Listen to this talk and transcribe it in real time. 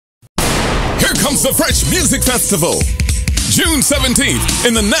comes the Fresh Music Festival. June 17th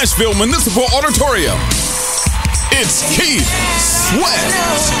in the Nashville Municipal Auditorium. It's Keith Sweat.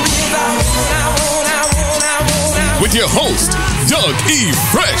 With your host, Doug E.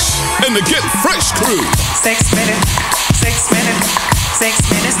 Fresh and the Get Fresh crew. 6 minutes,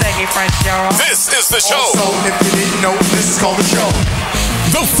 Doug E. Fresh, y'all. This is the show. Also, if you didn't know, this is called the show.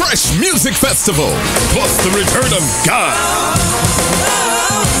 The Fresh Music Festival, plus the return of God.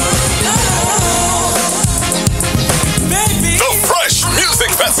 The Fresh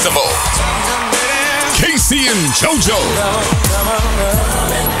Music Festival. Casey and JoJo.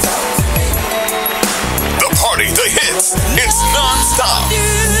 The party, the hits, it's non-stop.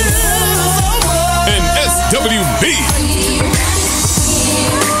 And SWB.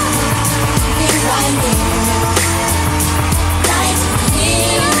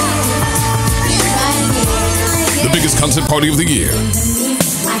 The biggest concert party of the year.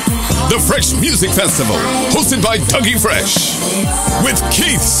 The Fresh Music Festival, hosted by Doug E. Fresh, with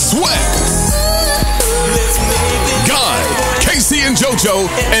Keith Sweat, Guy, Casey and JoJo,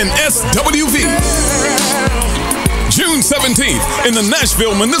 and SWV. June 17th in the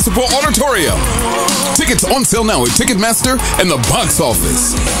Nashville Municipal Auditorium. Tickets on sale now at Ticketmaster and the box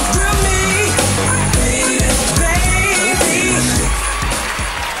office.